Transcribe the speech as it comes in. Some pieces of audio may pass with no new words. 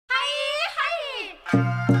The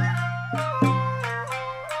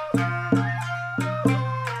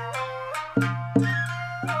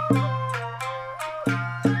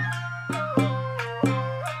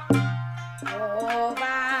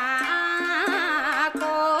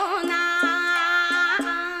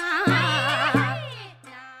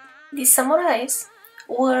samurais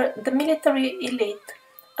were the military elite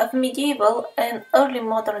of medieval and early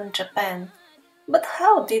modern Japan. But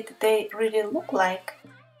how did they really look like?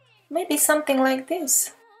 Maybe something like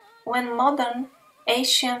this. When modern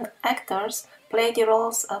Asian actors play the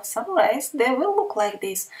roles of samurais, they will look like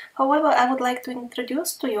this. However, I would like to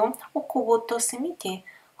introduce to you Okubo Toshimiti,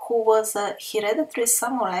 who was a hereditary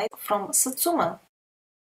samurai from Satsuma.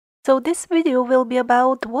 So this video will be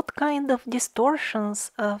about what kind of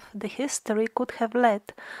distortions of the history could have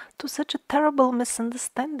led to such a terrible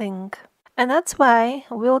misunderstanding. And that's why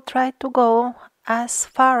we'll try to go as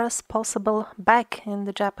far as possible back in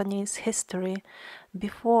the Japanese history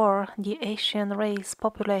before the Asian race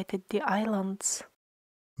populated the islands.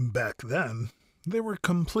 Back then, they were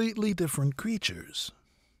completely different creatures.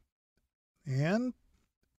 And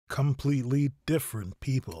completely different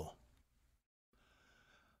people.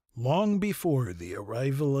 Long before the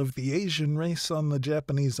arrival of the Asian race on the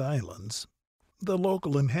Japanese islands, the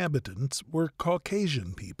local inhabitants were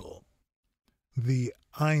Caucasian people, the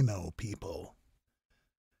Aino people.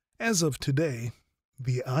 As of today,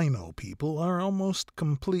 the Aino people are almost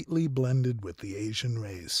completely blended with the Asian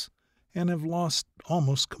race and have lost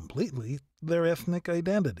almost completely their ethnic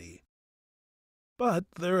identity. But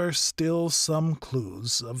there are still some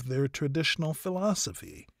clues of their traditional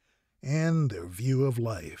philosophy and their view of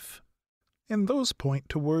life, and those point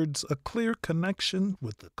towards a clear connection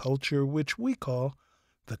with the culture which we call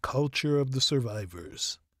the culture of the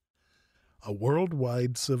survivors, a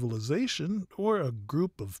worldwide civilization or a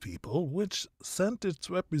group of people which sent its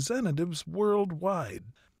representatives worldwide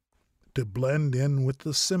to blend in with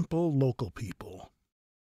the simple local people.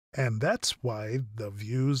 And that's why the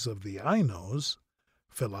views of the Ainos,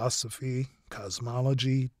 philosophy,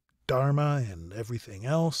 cosmology, dharma, and everything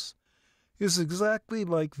else, is exactly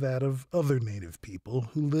like that of other native people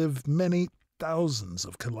who live many thousands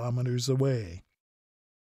of kilometers away.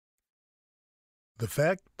 The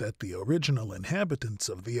fact that the original inhabitants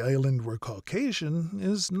of the island were Caucasian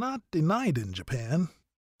is not denied in Japan,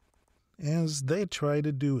 as they try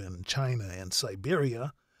to do in China and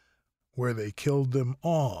Siberia, where they killed them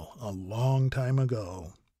all a long time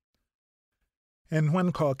ago. And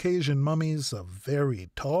when Caucasian mummies of very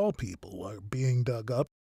tall people are being dug up,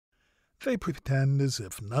 they pretend as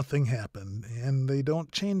if nothing happened, and they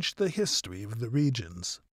don't change the history of the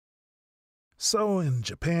regions. So in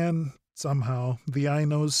Japan, somehow the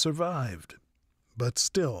Ainos survived. But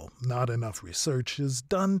still, not enough research is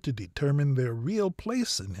done to determine their real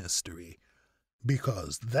place in history,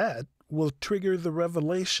 because that will trigger the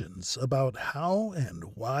revelations about how and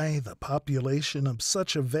why the population of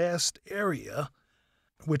such a vast area,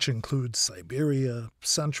 which includes Siberia,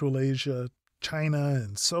 Central Asia, China,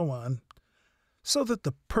 and so on, so that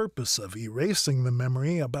the purpose of erasing the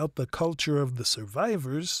memory about the culture of the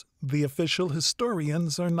survivors, the official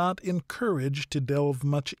historians are not encouraged to delve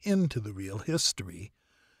much into the real history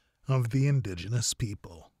of the indigenous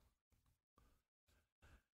people.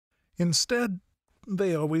 Instead,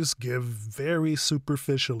 they always give very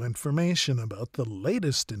superficial information about the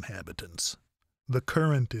latest inhabitants, the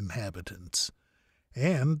current inhabitants,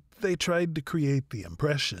 and they tried to create the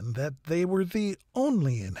impression that they were the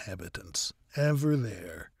only inhabitants ever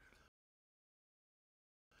there.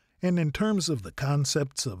 And in terms of the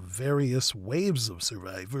concepts of various waves of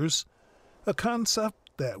survivors, a concept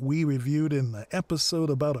that we reviewed in the episode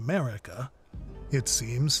about America, it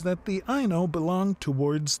seems that the Aino belong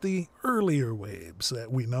towards the earlier waves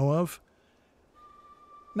that we know of.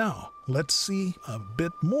 Now, let's see a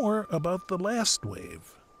bit more about the last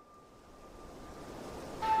wave.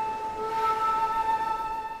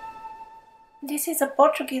 This is a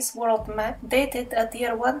Portuguese world map dated at the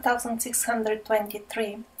year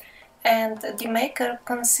 1623, and the maker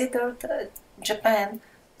considered Japan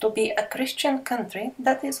to be a Christian country.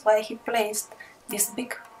 That is why he placed this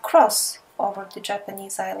big cross over the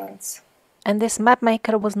Japanese islands. And this map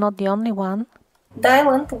maker was not the only one. The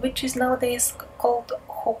island, which is nowadays called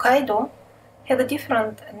Hokkaido, had a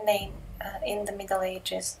different name in the Middle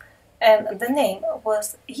Ages, and the name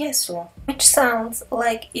was Jesu, which sounds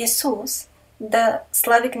like Jesus, the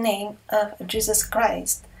Slavic name of Jesus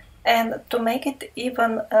Christ. And to make it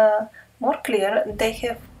even more clear, they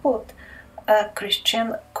have put a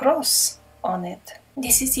Christian cross on it.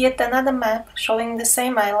 This is yet another map showing the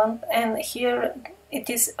same island, and here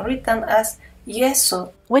it is written as Jesu,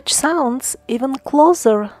 which sounds even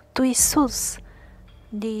closer to Isus,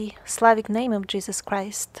 the Slavic name of Jesus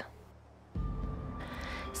Christ.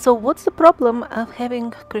 So what's the problem of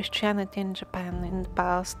having Christianity in Japan in the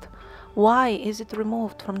past? Why is it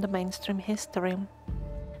removed from the mainstream history?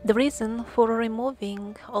 The reason for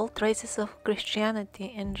removing all traces of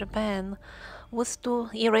Christianity in Japan was to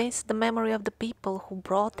erase the memory of the people who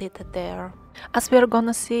brought it there. As we are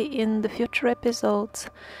gonna see in the future episodes,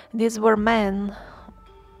 these were men,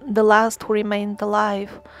 the last who remained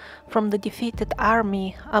alive from the defeated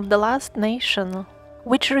army of the last nation,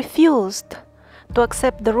 which refused to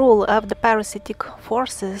accept the rule of the parasitic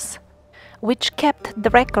forces, which kept the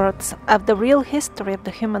records of the real history of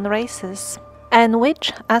the human races, and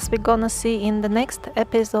which, as we're gonna see in the next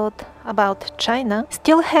episode about China,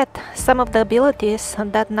 still had some of the abilities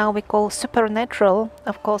that now we call supernatural.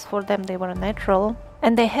 Of course, for them they were natural.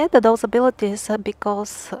 And they had those abilities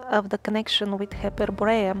because of the connection with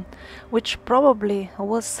Hyperborea, which probably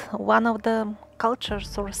was one of the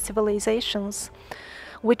cultures or civilizations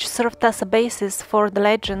which served as a basis for the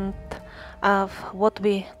legend of what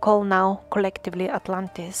we call now collectively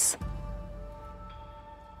Atlantis.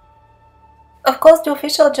 of course, the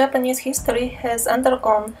official Japanese history has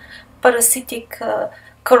undergone parasitic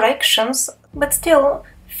corrections, but still,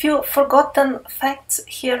 few forgotten facts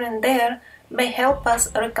here and there may help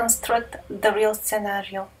us reconstruct the real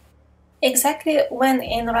scenario. Exactly when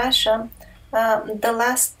in Russia the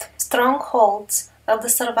last strongholds of the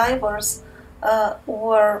survivors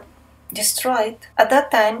were destroyed, at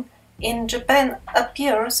that time in Japan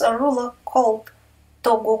appears a ruler called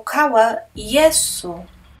Tokugawa Ieyasu.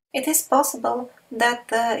 It is possible that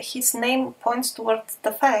his name points towards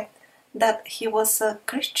the fact that he was a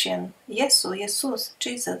Christian,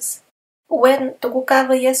 Jesus. When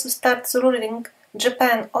Tokugawa Ieyasu starts ruling,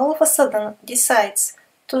 Japan all of a sudden decides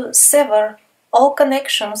to sever all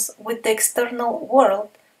connections with the external world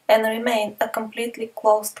and remain a completely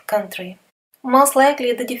closed country. Most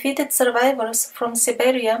likely, the defeated survivors from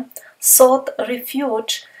Siberia sought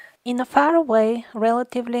refuge in a faraway,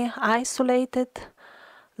 relatively isolated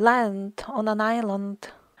land on an island,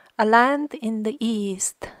 a land in the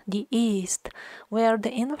east, where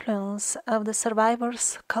the influence of the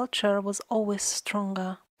survivors' culture was always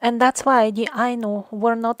stronger. And that's why the Ainu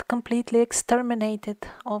were not completely exterminated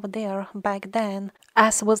over there back then,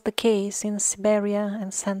 as was the case in Siberia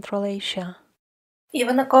and Central Asia.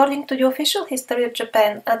 Even according to the official history of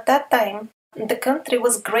Japan at that time, the country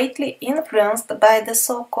was greatly influenced by the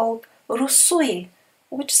so-called Rusui,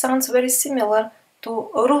 which sounds very similar to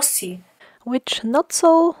Rusi, which not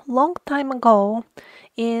so long time ago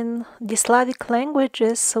in the Slavic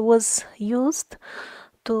languages was used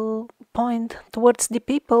to point towards the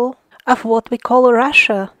people of what we call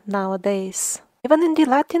Russia nowadays. Even in the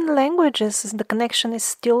Latin languages, the connection is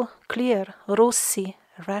still clear, Russi,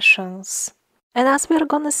 Russians. And as we're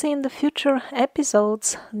gonna see in the future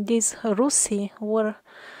episodes, these Russi were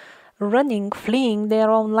running, fleeing their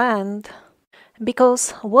own land,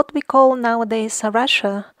 because what we call nowadays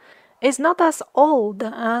Russia is not as old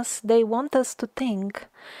as they want us to think,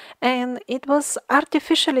 and it was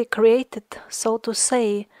artificially created, so to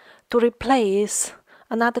say, to replace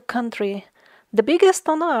another country, the biggest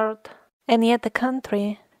on earth, and yet a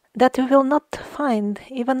country that you will not find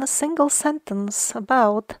even a single sentence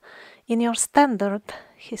about in your standard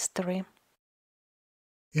history.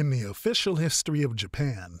 In the official history of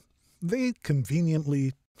Japan, they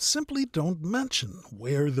conveniently simply don't mention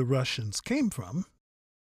where the Russians came from.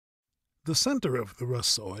 The center of the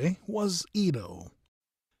Rusoi was Edo,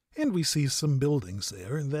 and we see some buildings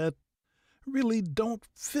there that really don't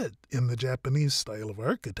fit in the Japanese style of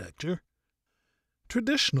architecture.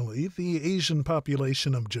 Traditionally, the Asian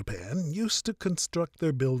population of Japan used to construct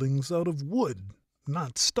their buildings out of wood,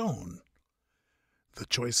 not stone. The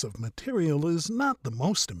choice of material is not the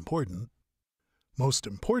most important. Most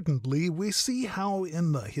importantly, we see how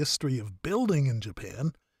in the history of building in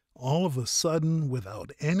Japan, all of a sudden,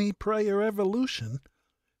 without any prior evolution,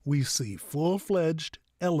 we see full-fledged,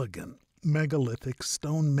 elegant, megalithic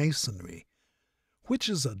stone masonry, which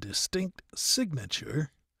is a distinct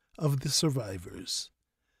signature of the survivors.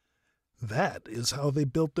 That is how they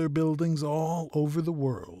built their buildings all over the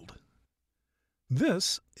world.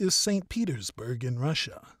 This is St. Petersburg in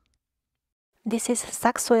Russia. This is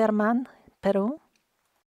Saxo-Herman, Peru.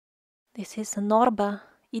 This is Norba,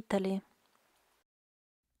 Italy.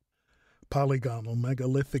 Polygonal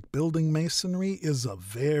megalithic building masonry is a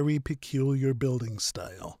very peculiar building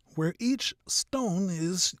style, where each stone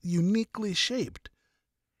is uniquely shaped,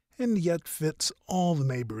 and yet fits all the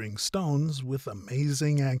neighboring stones with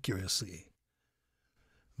amazing accuracy.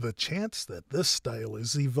 The chance that this style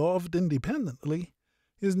is evolved independently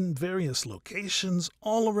in various locations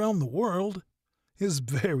all around the world is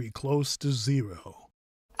very close to zero.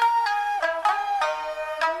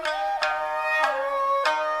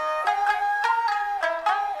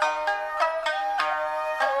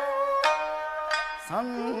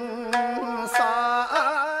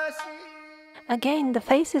 Again, the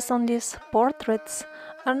faces on these portraits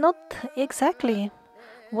are not exactly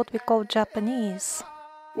what we call Japanese.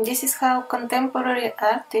 This is how contemporary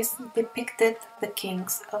artists depicted the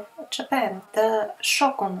kings of Japan, the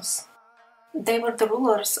shoguns. They were the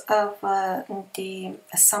rulers of the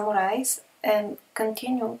samurais and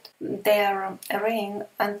continued their reign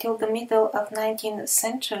until the middle of 19th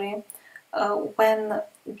century when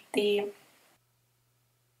the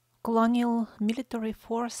Colonial military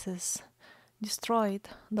forces destroyed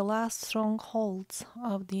the last strongholds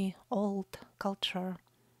of the old culture.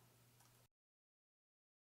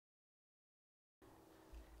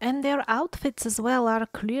 And their outfits as well are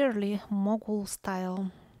clearly Mughal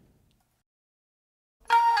style.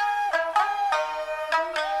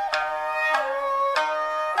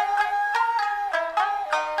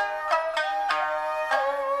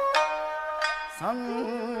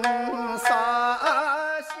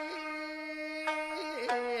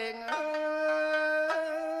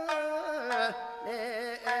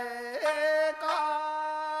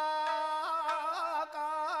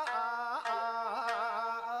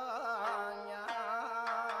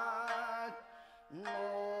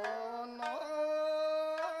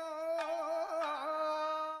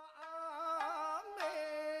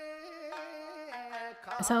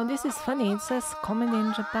 So this is funny, it says comedy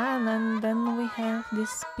in Japan, and then we have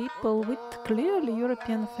these people with clearly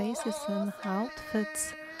European faces and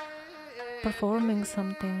outfits performing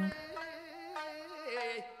something.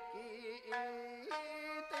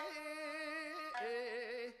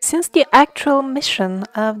 Since the actual mission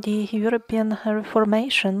of the European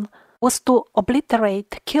Reformation was to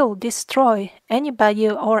obliterate, kill, destroy anybody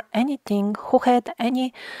or anything who had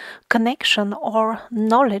any connection or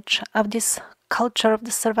knowledge of this culture of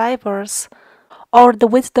the survivors, or the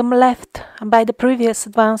wisdom left by the previous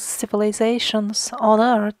advanced civilizations on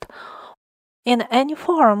Earth in any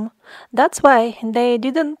form. That's why they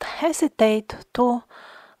didn't hesitate to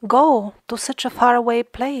go to such a faraway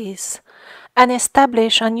place and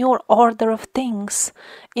establish a new order of things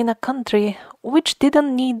in a country which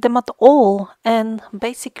didn't need them at all and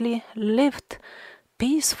basically lived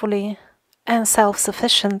peacefully and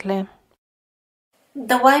self-sufficiently.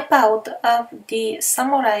 The wipeout of the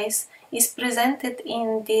samurais is presented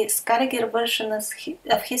in the Scarigir version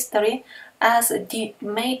of history as the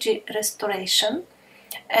Meiji Restoration,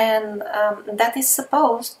 and that is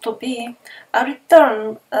supposed to be a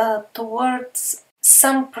return towards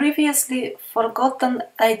some previously forgotten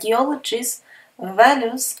ideologies,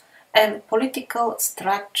 values, and political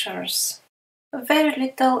structures. Very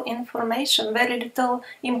little information, very little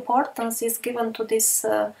importance is given to this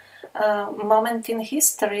moment in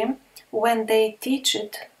history when they teach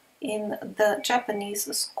it in the Japanese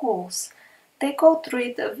schools. They go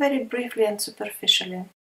through it very briefly and superficially.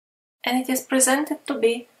 And it is presented to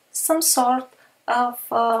be some sort of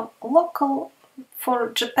local for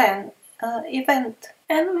Japan event.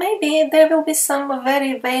 And maybe there will be some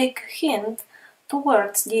very vague hint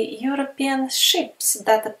towards the European ships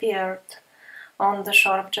that appeared on the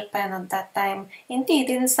shore of Japan at that time. Indeed,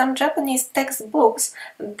 in some Japanese textbooks,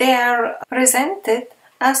 they are presented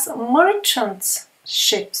as merchants'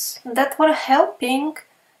 ships that were helping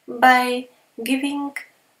by giving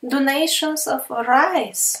donations of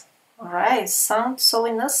rice. Rice sounds so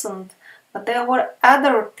innocent, but there were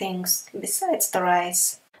other things besides the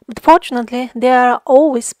rice. But fortunately, there are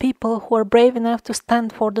always people who are brave enough to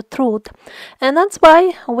stand for the truth, and that's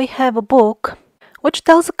why we have a book which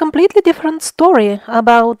tells a completely different story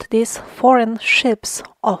about these foreign ships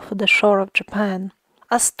off the shore of Japan.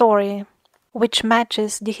 A story which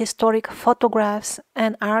matches the historic photographs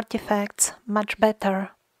and artifacts much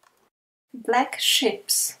better. Black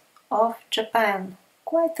Ships of Japan.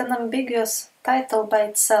 Quite an ambiguous title by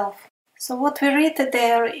itself. So what we read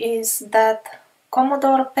there is that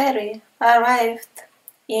Commodore Perry arrived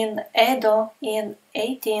in Edo in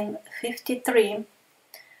 1853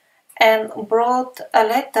 and brought a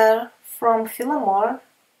letter from Fillmore,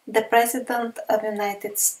 the President of the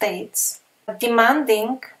United States,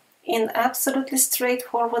 demanding in absolutely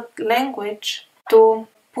straightforward language to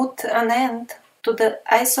put an end to the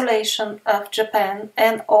isolation of Japan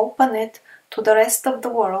and open it to the rest of the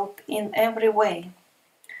world in every way.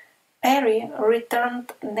 Perry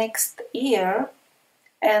returned next year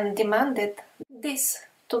and demanded this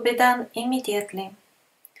to be done immediately.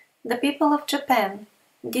 The people of Japan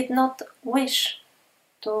did not wish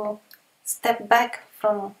to step back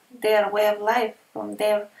from their way of life, from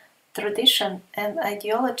their tradition and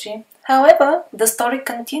ideology. However, the story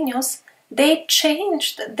continues, they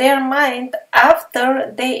changed their mind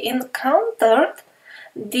after they encountered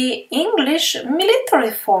the English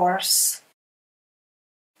military force.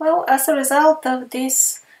 Well, as a result of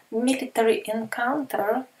this military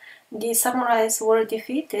encounter, the samurais were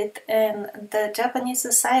defeated and the Japanese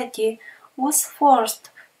society was forced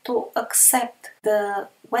to accept the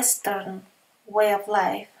Western way of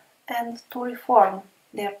life and to reform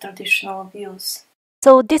their traditional views.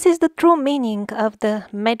 So this is the true meaning of the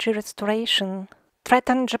Meiji Restoration.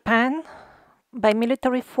 Threaten Japan by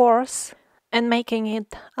military force and making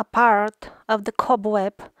it a part of the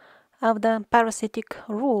cobweb of the parasitic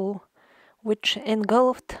rule which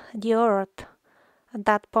engulfed the earth at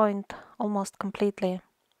that point almost completely.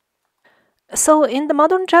 So in the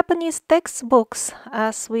modern Japanese textbooks,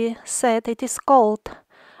 as we said, it is called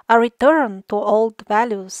a return to old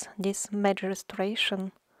values, this Meiji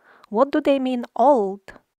Restoration. What do they mean old?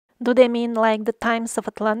 Do they mean like the times of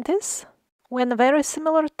Atlantis? When a very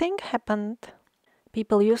similar thing happened.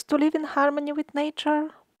 People used to live in harmony with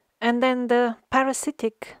nature, and then the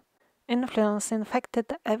parasitic influence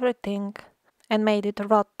infected everything and made it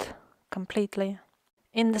rot completely.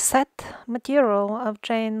 In the set material of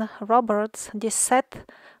Jane Roberts, this set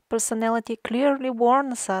personality clearly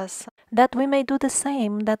warns us that we may do the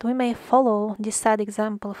same, that we may follow this sad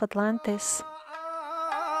example of Atlantis.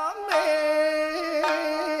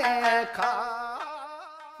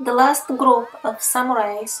 The last group of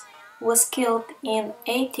samurais was killed in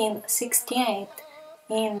 1868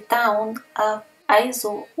 in town of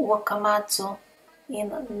Aizu Wakamatsu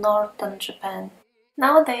in northern Japan.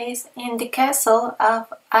 Nowadays, in the castle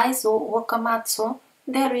of Aizu Wakamatsu,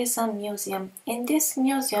 there is a museum. In this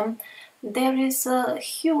museum, there is a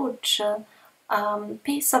huge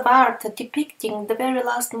piece of art depicting the very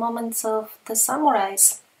last moments of the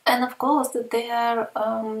samurais. And of course, they are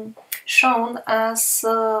shown as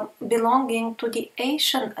belonging to the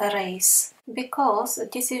Asian race, because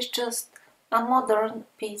this is just a modern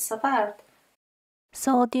piece of art.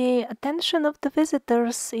 So the attention of the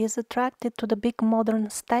visitors is attracted to the big modern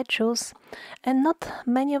statues, and not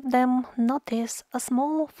many of them notice a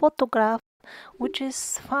small photograph which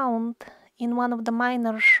is found in one of the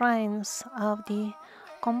minor shrines of the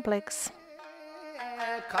complex.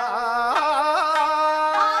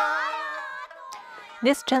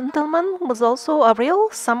 This gentleman was also a real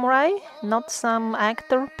samurai, not some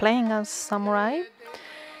actor playing as samurai.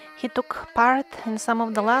 He took part in some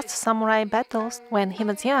of the last samurai battles when he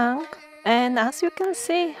was young, and as you can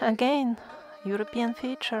see, again, European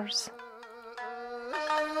features.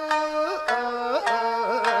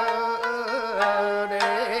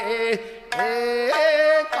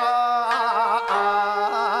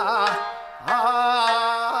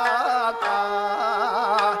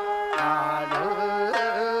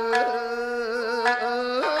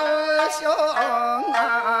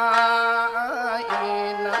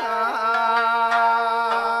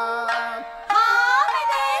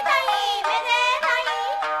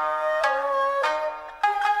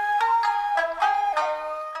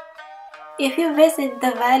 If you visit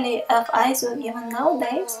the valley of Aizu even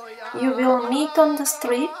nowadays, you will meet on the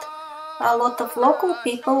street a lot of local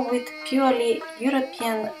people with purely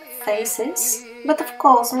European faces, but of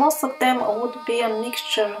course most of them would be a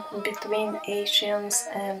mixture between Asians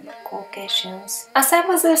and Caucasians. As I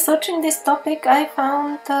was researching this topic, I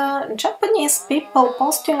found Japanese people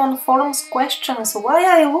posting on forums questions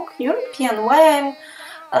why I look European, why I'm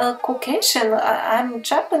Caucasian, I'm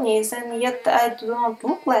Japanese, and yet I do not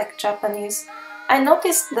look like Japanese. I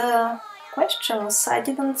noticed the questions, I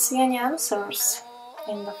didn't see any answers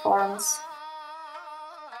in the forums.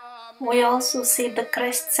 We also see the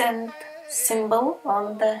crescent symbol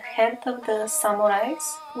on the head of the samurais,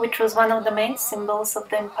 which was one of the main symbols of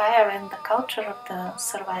the empire and the culture of the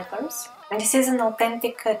survivors. And this is an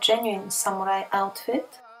authentic, genuine samurai outfit.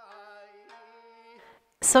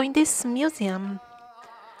 So in this museum,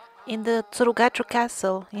 in the Tsurugacho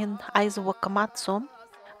Castle in Aizu Wakamatsu,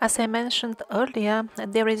 as I mentioned earlier,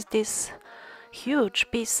 there is this huge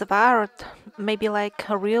piece of art, maybe like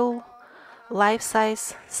a real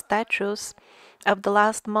life-size statues of the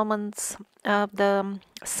last moments of the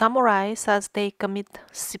samurais as they commit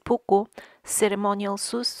seppuku, ceremonial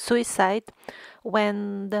suicide,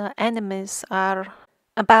 when the enemies are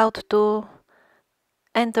about to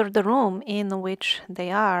enter the room in which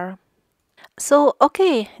they are. So,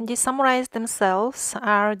 okay, the samurais themselves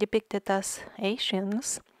are depicted as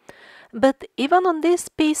Asians, but even on this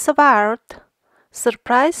piece of art,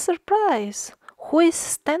 Surprise, surprise! Who is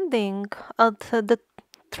standing at the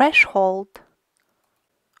threshold?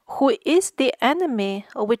 Who is the enemy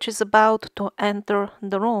which is about to enter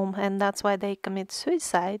the room, and that's why they commit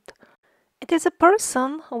suicide? It is a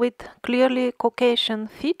person with clearly Caucasian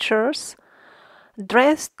features,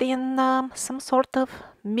 dressed in some sort of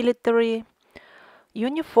military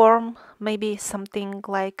uniform, maybe something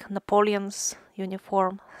like Napoleon's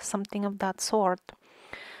uniform, something of that sort.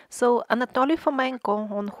 So Anatoly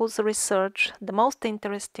Fomenko, on whose research the most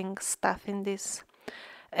interesting stuff in this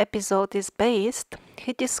episode is based,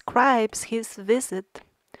 he describes his visit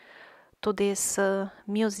to this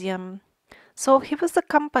museum. So he was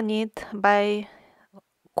accompanied by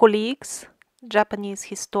colleagues, Japanese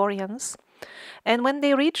historians, and when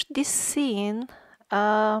they reached this scene,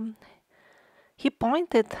 he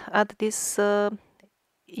pointed at this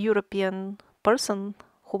European person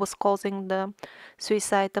who was causing the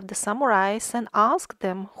suicide of the samurais and asked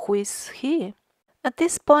them, who is he? At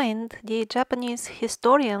this point, the Japanese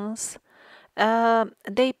historians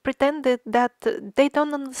they pretended that they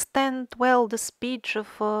don't understand well the speech of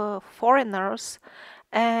foreigners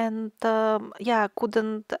and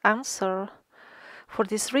couldn't answer for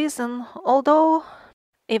this reason, although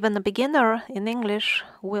even a beginner in English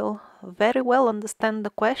will very well understand the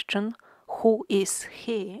question, who is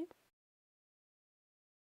he?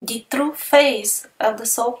 The true face of the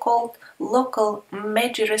so-called local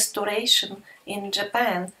Meiji restoration in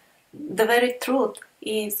Japan, the very truth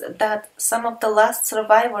is that some of the last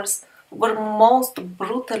survivors were most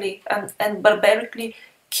brutally and barbarically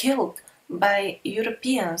killed by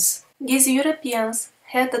Europeans. These Europeans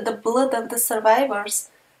had the blood of the survivors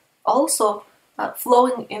also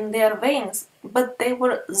flowing in their veins, but they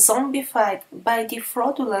were zombified by the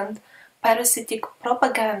fraudulent parasitic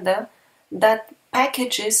propaganda that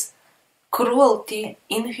packages cruelty,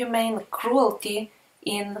 inhumane cruelty,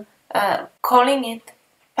 in calling it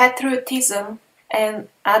patriotism and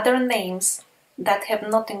other names that have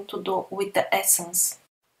nothing to do with the essence.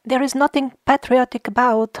 There is nothing patriotic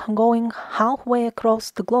about going halfway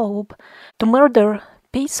across the globe to murder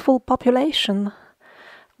peaceful population,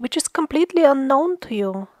 which is completely unknown to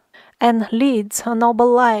you and leads a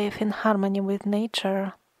noble life in harmony with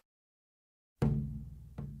nature.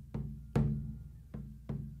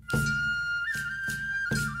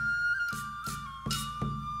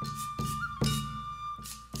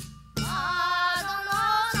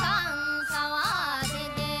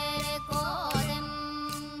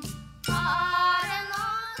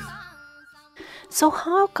 So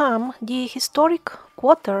how come the historic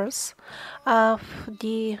quarters of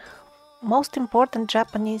the most important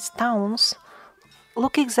Japanese towns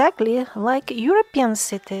look exactly like European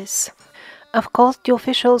cities? Of course, the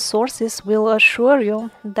official sources will assure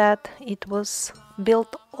you that it was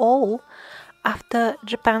built all after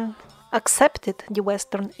Japan accepted the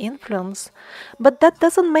Western influence, but that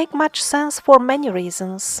doesn't make much sense for many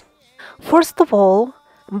reasons. First of all,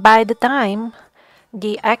 by the time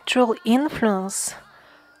the actual influence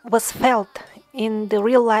was felt in the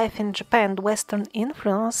real life in Japan, the Western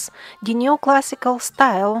influence, the neoclassical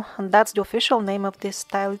style, and that's the official name of this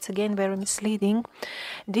style, it's again very misleading,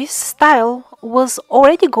 this style was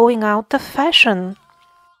already going out of fashion.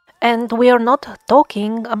 And we are not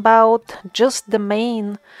talking about just the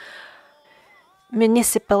main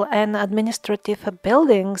municipal and administrative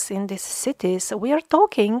buildings in these cities, we are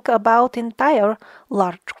talking about entire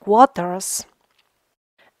large quarters.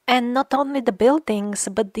 And not only the buildings,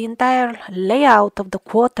 but the entire layout of the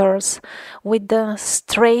quarters with the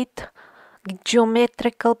straight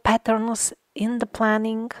geometrical patterns in the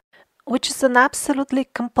planning, which is an absolutely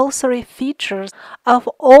compulsory feature of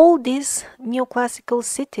all these neoclassical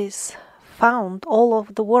cities found all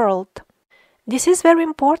over the world. This is very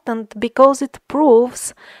important because it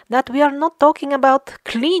proves that we are not talking about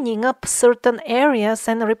cleaning up certain areas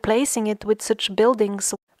and replacing it with such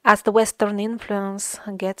buildings as the Western influence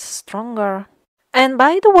gets stronger. And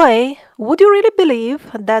by the way, would you really believe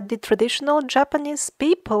that the traditional Japanese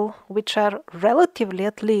people, which are relatively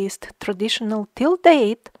at least traditional till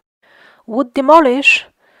date, would demolish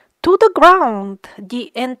to the ground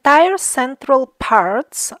the entire central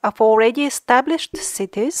parts of already established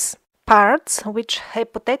cities, parts which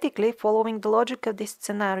hypothetically, following the logic of this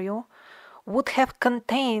scenario, would have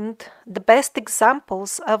contained the best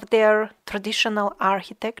examples of their traditional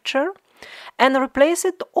architecture, and replace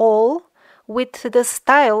it all with the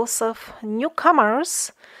styles of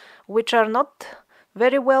newcomers, which are not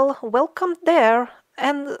very well welcomed there,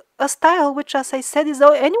 and a style which, as I said, is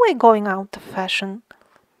anyway going out of fashion.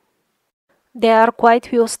 There are quite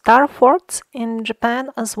few star forts in Japan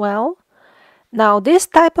as well, Now, this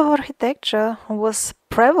type of architecture was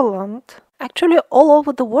prevalent actually all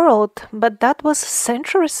over the world, but that was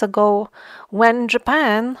centuries ago when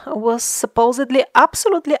Japan was supposedly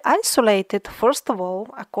absolutely isolated, first of all,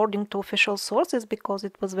 according to official sources, because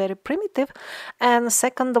it was very primitive, and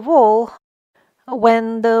second of all,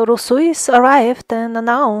 when the Rusuis arrived and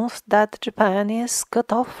announced that Japan is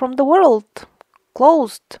cut off from the world,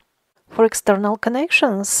 closed for external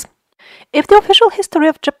connections. If the official history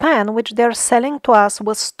of Japan, which they're selling to us,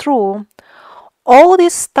 was true, all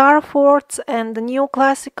these star forts and the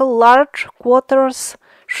neoclassical large quarters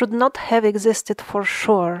should not have existed for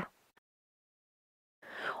sure.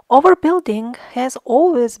 Overbuilding has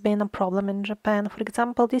always been a problem in Japan. For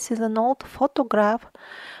example, this is an old photograph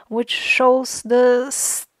which shows the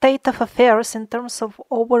state of affairs in terms of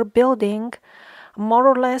overbuilding, more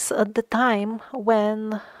or less at the time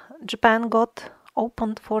when Japan got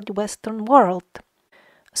opened for the Western world.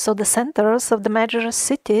 So the centers of the major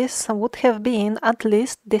cities would have been at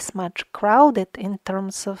least this much crowded in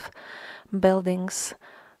terms of buildings.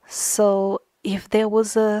 So if there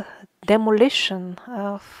was a demolition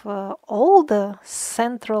of all the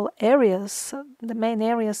central areas, the main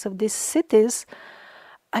areas of these cities,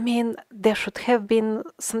 I mean, there should have been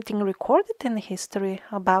something recorded in history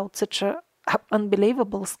about such an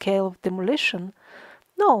unbelievable scale of demolition.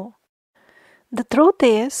 No. The truth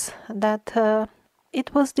is that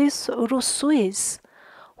it was these Rusuis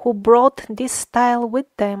who brought this style with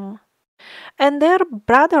them. And their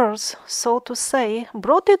brothers, so to say,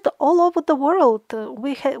 brought it all over the world.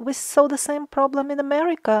 We saw the same problem in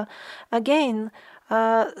America. Again,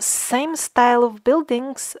 same style of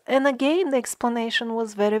buildings, and again the explanation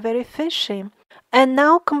was very, very fishy. And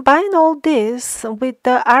now combine all this with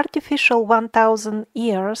the artificial 1000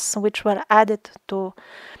 years which were added to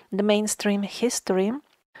the mainstream history,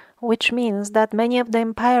 which means that many of the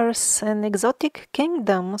empires and exotic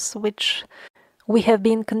kingdoms which we have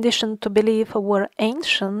been conditioned to believe were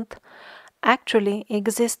ancient actually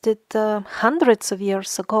existed hundreds of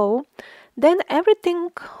years ago, then everything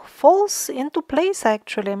falls into place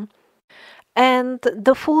actually. And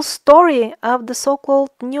the full story of the so-called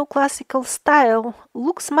neoclassical style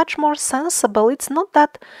looks much more sensible. It's not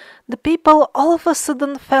that the people all of a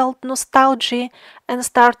sudden felt nostalgia and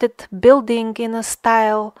started building in a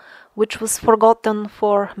style which was forgotten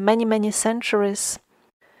for many, many centuries.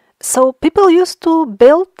 So people used to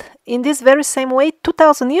build in this very same way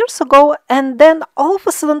 2000 years ago, and then all of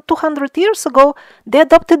a sudden 200 years ago they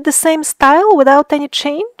adopted the same style without any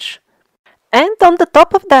change. And on the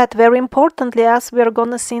top of that, very importantly, as we're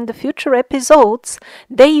gonna see in the future episodes,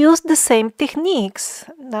 they used the same techniques.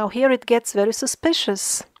 Now here it gets very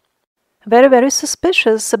suspicious. Very, very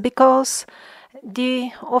suspicious, because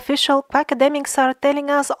the official academics are telling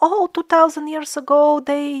us, oh, 2000 years ago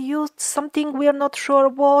they used something, we're not sure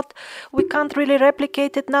what, we can't really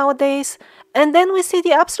replicate it nowadays. And then we see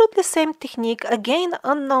the absolutely same technique, again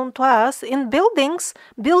unknown to us, in buildings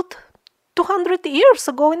built 200 years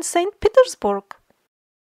ago in St. Petersburg.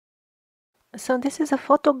 So this is a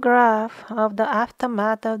photograph of the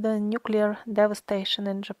aftermath of the nuclear devastation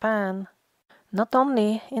in Japan. Not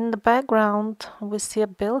only in the background we see a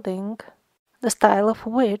building, the style of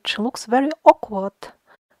which looks very awkward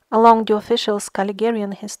along the official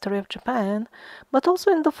Scaligerian history of Japan, but also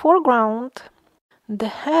in the foreground, the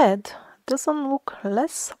head doesn't look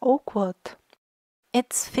less awkward.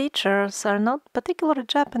 Its features are not particularly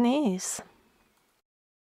Japanese.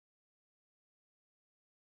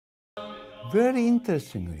 Very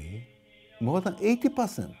interestingly, more than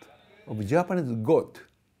 80% of Japanese gods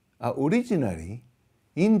are originally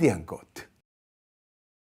Indian gods.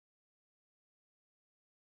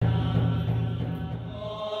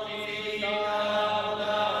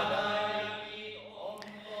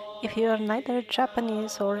 If you are neither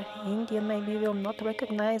Japanese or Indian, maybe you will not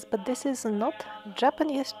recognize, but this is not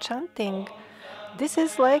Japanese chanting. This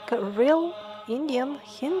is like a real Indian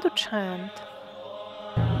Hindu chant.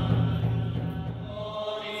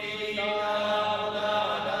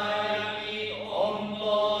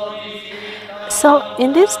 So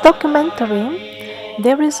in this documentary,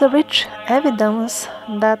 there is a rich evidence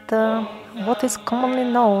that what is commonly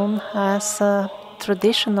known as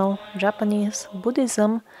traditional Japanese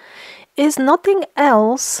Buddhism is nothing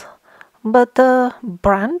else but a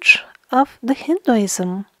branch of the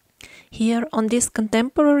Hinduism. Here on this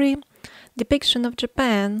contemporary depiction of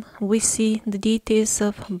Japan, we see the deities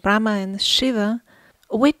of Brahma and Shiva,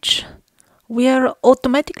 which we are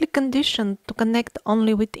automatically conditioned to connect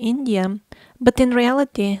only with India, but in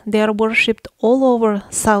reality they are worshipped all over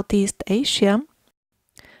Southeast Asia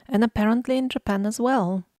and apparently in Japan as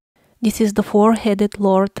well. This is the four-headed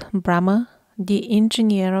Lord Brahma, the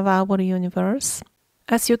engineer of our universe.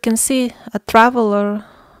 As you can see, a traveler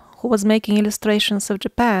who was making illustrations of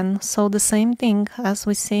Japan saw the same thing as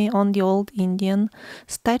we see on the old Indian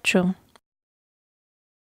statue.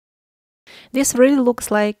 This really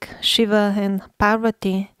looks like Shiva and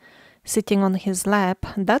Parvati sitting on his lap.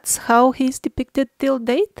 That's how he's depicted till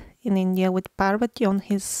date in India, with Parvati on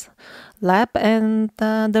his lap, and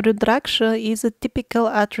the Rudraksha is a typical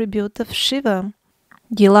attribute of Shiva.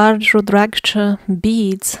 The large Rudraksha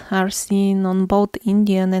beads are seen on both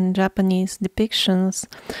Indian and Japanese depictions,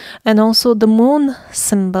 and also the moon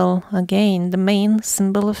symbol, again, the main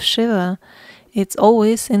symbol of Shiva. It's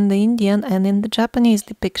always in the Indian and in the Japanese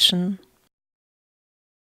depiction.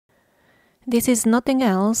 This is nothing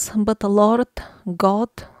else but a Lord God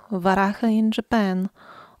Varaha in Japan,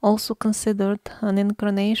 also considered an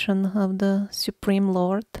incarnation of the Supreme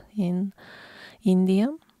Lord in India.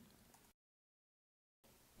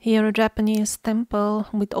 Here a Japanese temple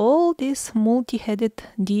with all these multi-headed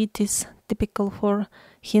deities, typical for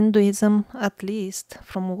Hinduism, at least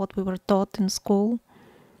from what we were taught in school.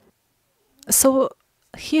 So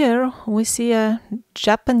here we see a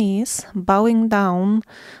Japanese bowing down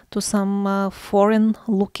to some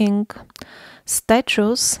foreign-looking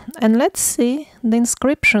statues, and let's see the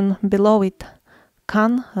inscription below it,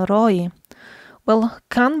 Kan Roy. Well,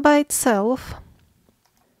 Kan by itself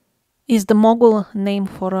is the Mughal name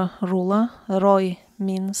for a ruler. Roy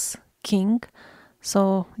means king,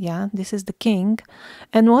 so yeah, this is the king.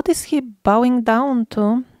 And what is he bowing down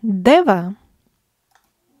to? Deva.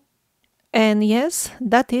 And yes,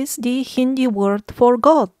 that is the Hindi word for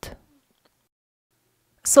God.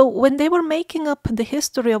 So when they were making up the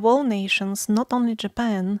history of all nations, not only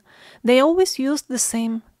Japan, they always used the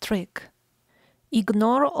same trick.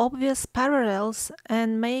 Ignore obvious parallels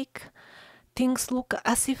and make things look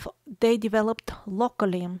as if they developed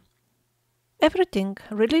locally. Everything,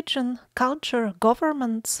 religion, culture,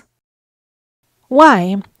 governments.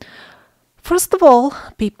 Why? First of all,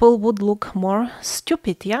 people would look more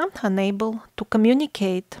stupid, yeah, unable to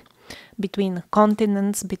communicate between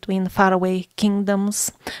continents, between faraway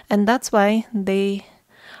kingdoms, and that's why they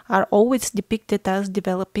are always depicted as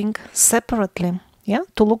developing separately, yeah,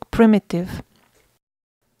 to look primitive.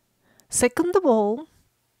 Second of all,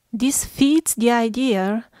 this feeds the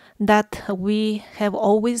idea that we have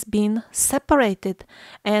always been separated,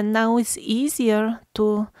 and now it's easier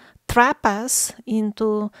to trap us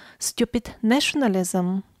into stupid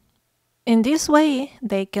nationalism. In this way,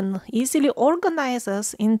 they can easily organize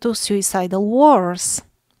us into suicidal wars.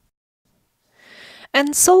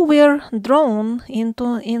 And so we're drawn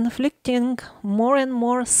into inflicting more and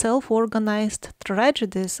more self-organized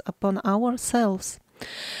tragedies upon ourselves.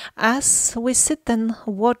 As we sit and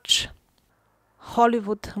watch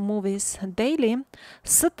Hollywood movies daily,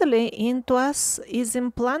 subtly into us is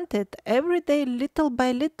implanted every day, little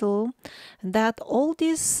by little, that all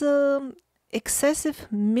these excessive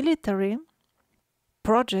military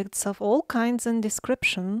projects of all kinds and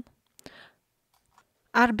description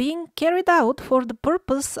are being carried out for the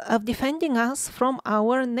purpose of defending us from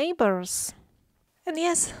our neighbors. And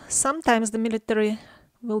yes, sometimes the military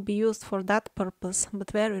will be used for that purpose,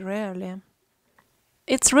 but very rarely.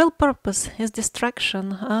 Its real purpose is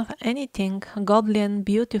destruction of anything godly and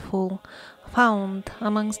beautiful found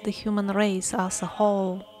amongst the human race as a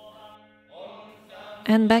whole.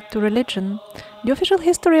 And back to religion, the official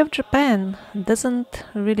history of Japan doesn't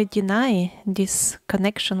really deny this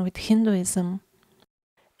connection with Hinduism.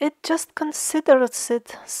 It just considers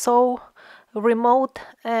it so remote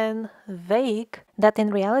and vague that in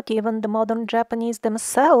reality even the modern Japanese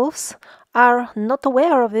themselves are not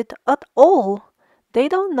aware of it at all. They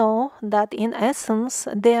don't know that in essence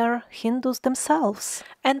they are Hindus themselves.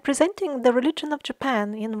 And presenting the religion of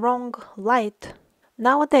Japan in wrong light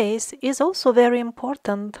nowadays is also very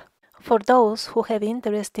important for those who have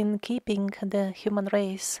interest in keeping the human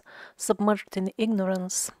race submerged in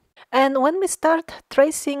ignorance. And when we start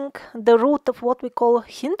tracing the root of what we call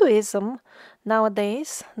Hinduism,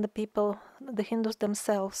 nowadays the Hindus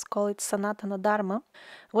themselves call it Sanatana Dharma.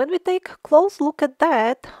 When we take a close look at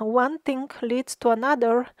that, one thing leads to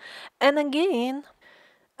another, and again,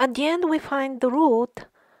 at the end we find the root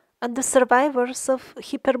at the survivors of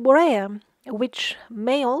Hyperborea, which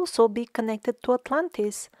may also be connected to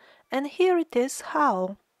Atlantis. And here it is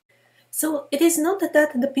how. So it is not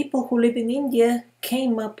that the people who live in India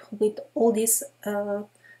came up with all this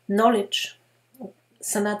knowledge,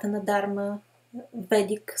 Sanatana Dharma,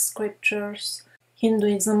 Vedic scriptures,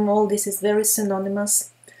 Hinduism, all this is very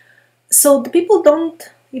synonymous. So the people don't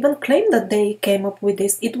even claim that they came up with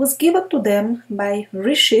this. It was given to them by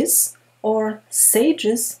rishis or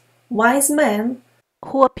sages Wise men?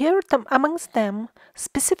 who appeared amongst them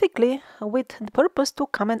specifically with the purpose to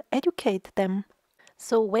come and educate them.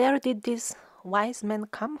 So, where did these wise men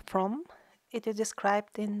come from? It is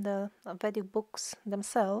described in the Vedic books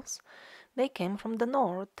themselves. They came from the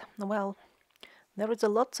north. Well, there is a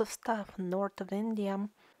lots of stuff north of India,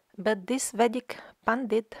 but this Vedic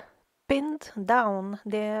Pandit pinned down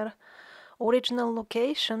their original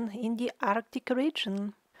location in the Arctic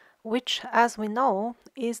region, which, as we know,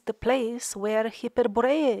 is the place where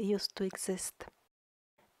Hyperborea used to exist.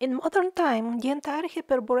 In modern time, the entire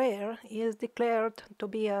Hyperborea is declared to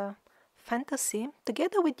be a fantasy,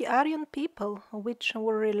 together with the Aryan people which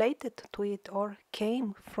were related to it or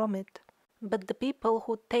came from it. But the people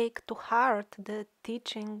who take to heart the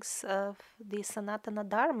teachings of the Sanatana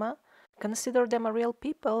Dharma consider them a real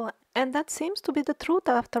people, and that seems to be the truth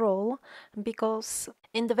after all, because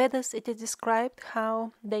in the Vedas it is described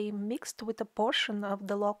how they mixed with a portion of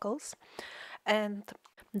the locals, and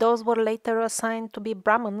those were later assigned to be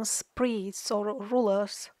Brahmins, priests, or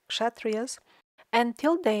rulers, Kshatriyas. And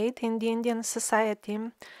till date, in the Indian society,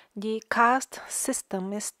 the caste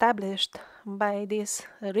system established by these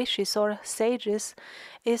rishis or sages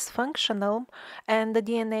is functional, and the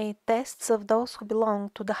DNA tests of those who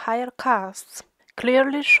belong to the higher castes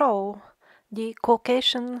clearly show the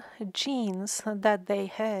Caucasian genes that they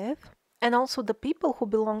have, and also the people who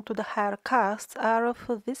belong to the higher castes are of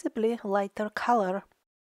a visibly lighter color.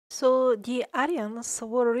 So the Aryans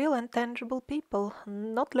were real and tangible people,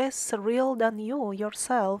 not less real than you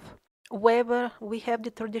yourself. Wherever we have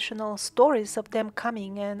the traditional stories of them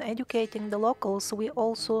coming and educating the locals, we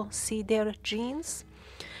also see their genes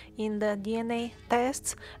in the DNA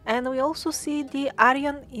tests, and we also see the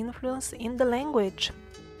Aryan influence in the language.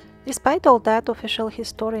 Despite all that, official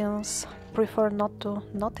historians prefer not to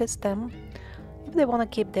notice them, if they want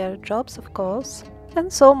to keep their jobs, of course.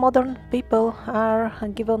 And so modern people are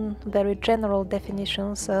given very general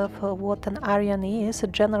definitions of what an Aryan is,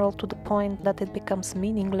 general to the point that it becomes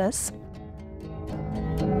meaningless.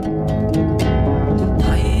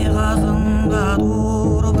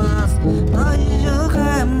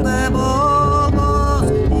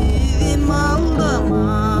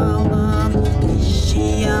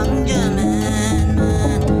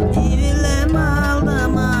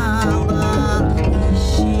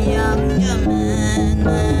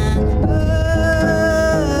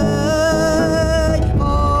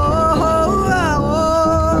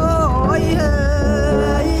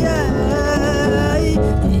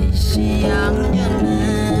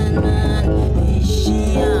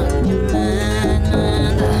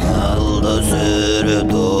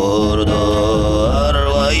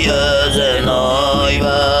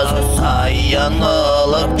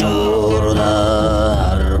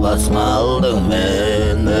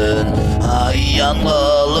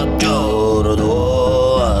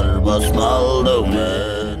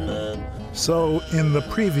 So, in the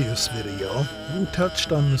previous video, we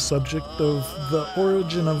touched on the subject of the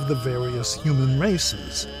origin of the various human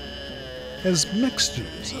races as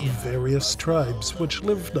mixtures of various tribes which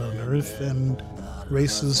lived on Earth and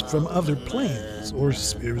races from other planes or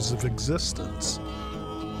spheres of existence,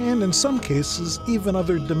 and in some cases even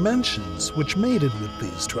other dimensions which mated with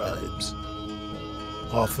these tribes.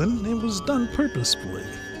 Often it was done purposefully,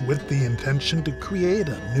 with the intention to create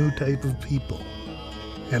a new type of people,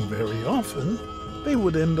 and very often they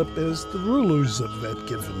would end up as the rulers of that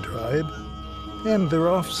given tribe and their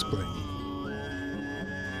offspring.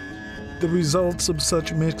 The results of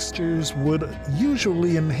such mixtures would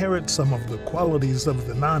usually inherit some of the qualities of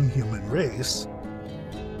the non-human race,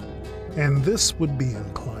 and this would be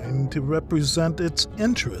inclined to represent its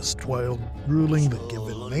interest while ruling the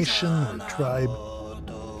given nation or tribe,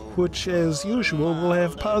 which as usual will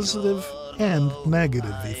have positive and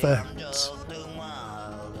negative effects.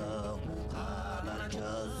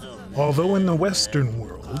 Although in the Western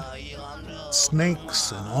world,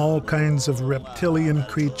 snakes and all kinds of reptilian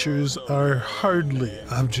creatures are hardly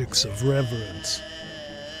objects of reverence,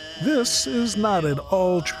 this is not at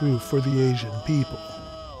all true for the Asian people.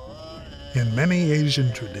 In many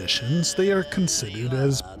Asian traditions, they are considered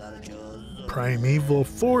as primeval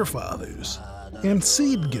forefathers and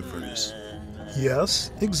seed givers.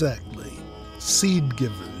 Yes, exactly, seed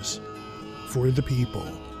givers for the people.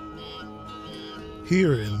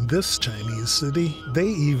 Here in this Chinese city, they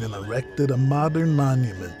even erected a modern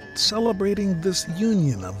monument celebrating this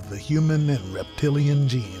union of the human and reptilian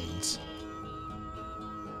genes.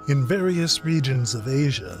 In various regions of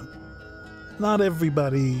Asia, not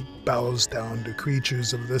everybody bows down to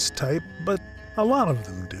creatures of this type, but a lot of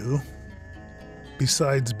them do.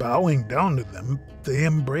 Besides bowing down to them, they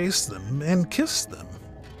embrace them and kiss them.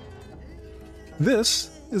 This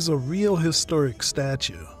is a real historic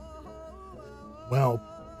statue. Well,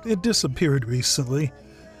 it disappeared recently,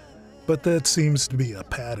 but that seems to be a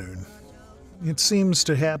pattern. It seems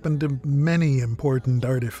to happen to many important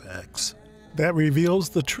artifacts. That reveals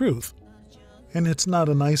the truth. And it's not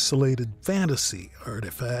an isolated fantasy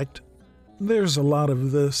artifact. There's a lot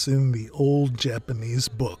of this in the old Japanese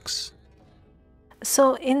books.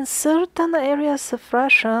 So, in certain areas of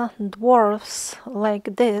Russia, dwarfs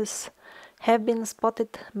like this have been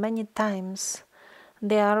spotted many times.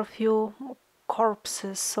 There are a few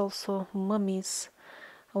corpses, also mummies,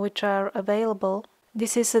 which are available.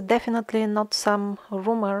 This is definitely not some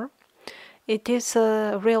rumor. It is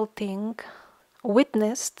a real thing,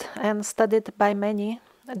 witnessed and studied by many.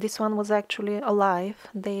 This one was actually alive.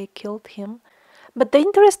 They killed him. But the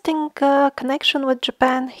interesting connection with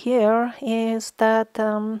Japan here is that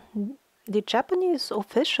the Japanese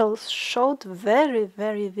officials showed very,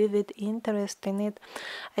 very vivid interest in it.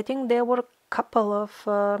 I think there were a couple of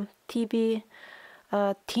TV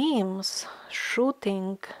teams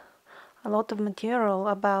shooting a lot of material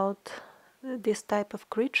about this type of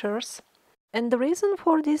creatures. And the reason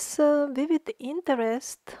for this vivid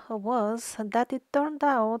interest was that it turned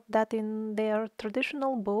out that in their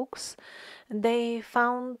traditional books they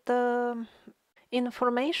found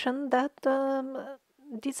information that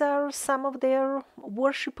these are some of their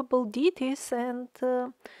worshipable deities, and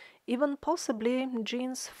even possibly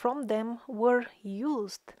genes from them were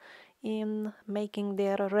used in making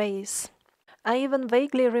their race. I even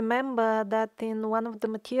vaguely remember that in one of the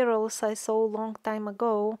materials I saw a long time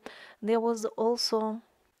ago, there was also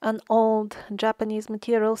an old Japanese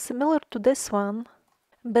material similar to this one,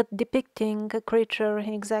 but depicting a creature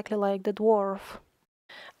exactly like the dwarf.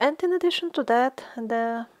 And in addition to that,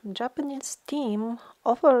 the Japanese team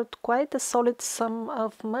offered quite a solid sum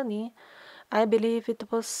of money. I believe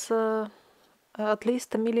it was at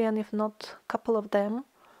least 1 million, if not a couple of them,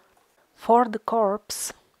 for the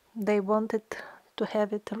corpse. They wanted to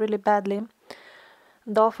have it really badly.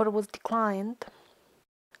 The offer was declined.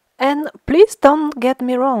 And please don't get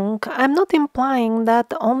me wrong, I'm not implying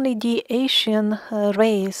that only the Asian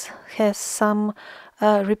race has some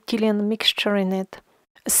reptilian mixture in it.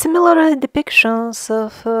 Similar depictions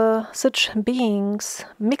of such beings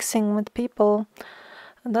mixing with people,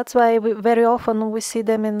 that's why very often we see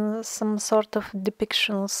them in some sort of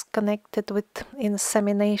depictions connected with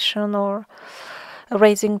insemination or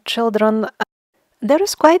raising children. There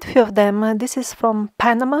is quite a few of them. This is from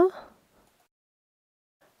Panama,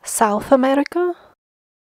 South America,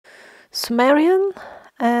 Sumerian,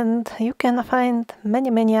 and you can find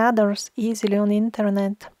many others easily on the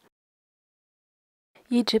internet.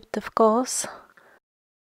 Egypt, of course,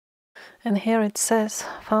 and here it says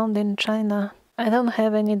found in China. I don't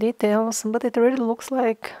have any details, but it really looks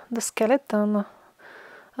like the skeleton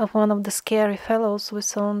of one of the scary fellows we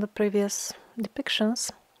saw in the previous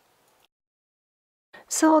depictions.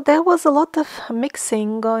 So there was a lot of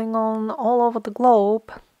mixing going on all over the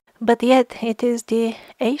globe, but yet it is the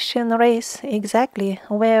Asian race exactly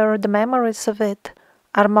where the memories of it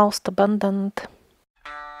are most abundant.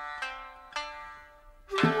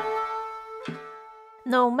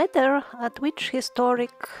 No matter at which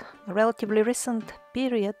historic, relatively recent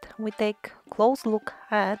period we take a close look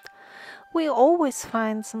at, we always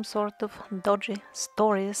find some sort of dodgy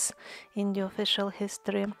stories in the official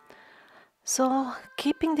history. So,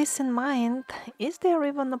 keeping this in mind, is there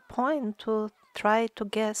even a point to try to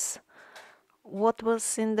guess what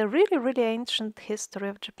was in the really ancient history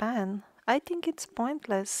of Japan? I think it's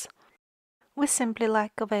pointless. We simply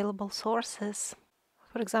lack available sources.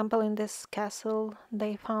 For example, in this castle,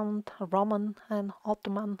 they found Roman and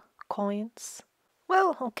Ottoman coins.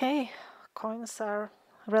 Well, okay, coins are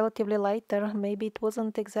relatively lighter. Maybe it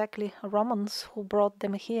wasn't exactly Romans who brought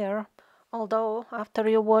them here. Although, after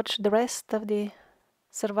you watch the rest of the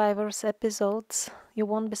Survivors episodes, you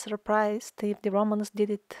won't be surprised if the Romans did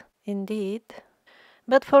it indeed.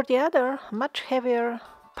 But for the other, much heavier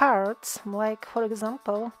parts, like for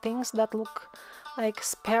example, things that look like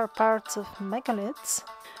spare parts of megaliths,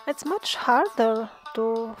 it's much harder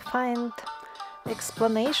to find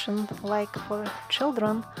explanation like for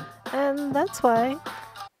children, and that's why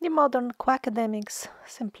the modern quackademics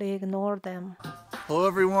simply ignore them. Hello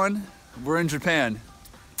everyone, we're in Japan,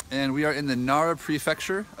 and we are in the Nara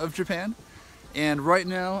prefecture of Japan, and right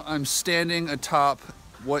now I'm standing atop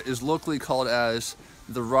what is locally called as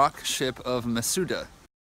the rock ship of Masuda.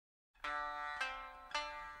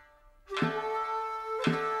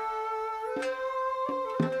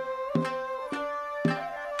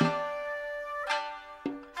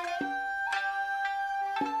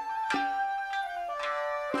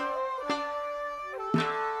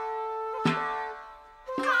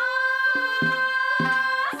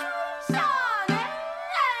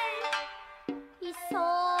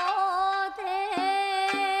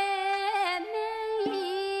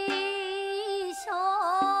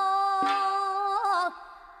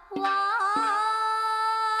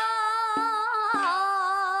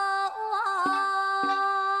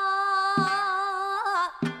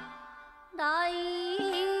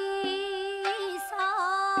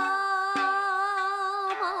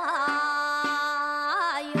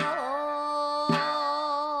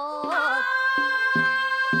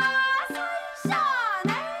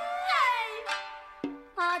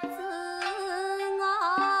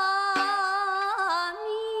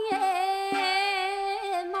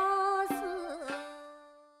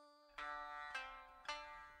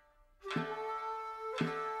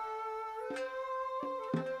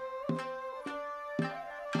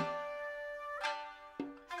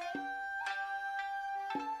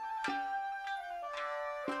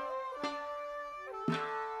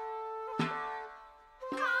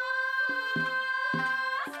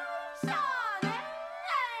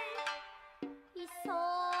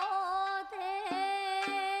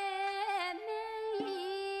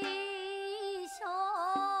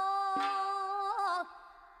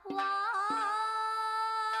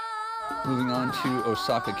 Moving on to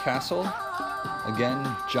Osaka Castle. Again,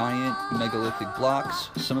 giant megalithic blocks,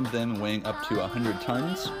 some of them weighing up to 100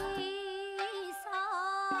 tons.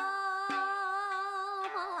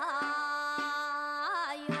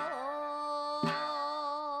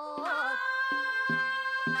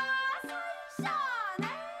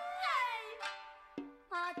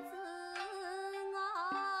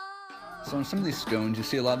 So on some of these stones, you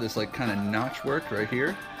see a lot of this like kind of notch work right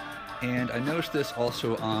here. And I noticed this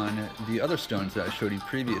also on the other stones that I showed you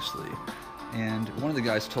previously. And one of the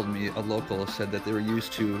guys told me, a local, said that they were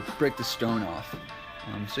used to break the stone off.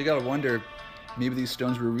 So you gotta wonder, maybe these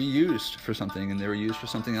stones were reused for something and they were used for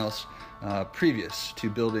something else previous to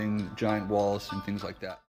building giant walls and things like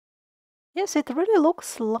that. Yes, it really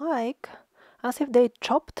looks like as if they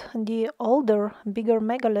chopped the older, bigger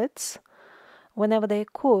megaliths whenever they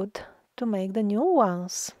could to make the new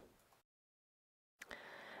ones.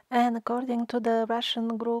 And according to the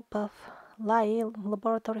Russian group of LAI,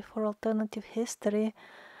 Laboratory for Alternative History,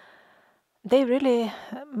 they really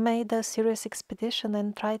made a serious expedition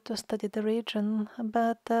and tried to study the region,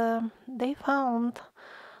 but they found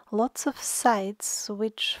lots of sites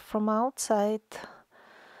which from outside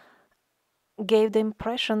gave the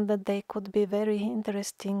impression that they could be very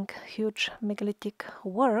interesting, huge megalithic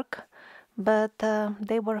work, but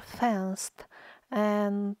they were fenced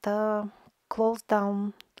and closed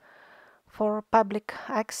down for public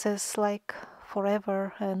access like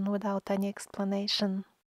forever and without any explanation.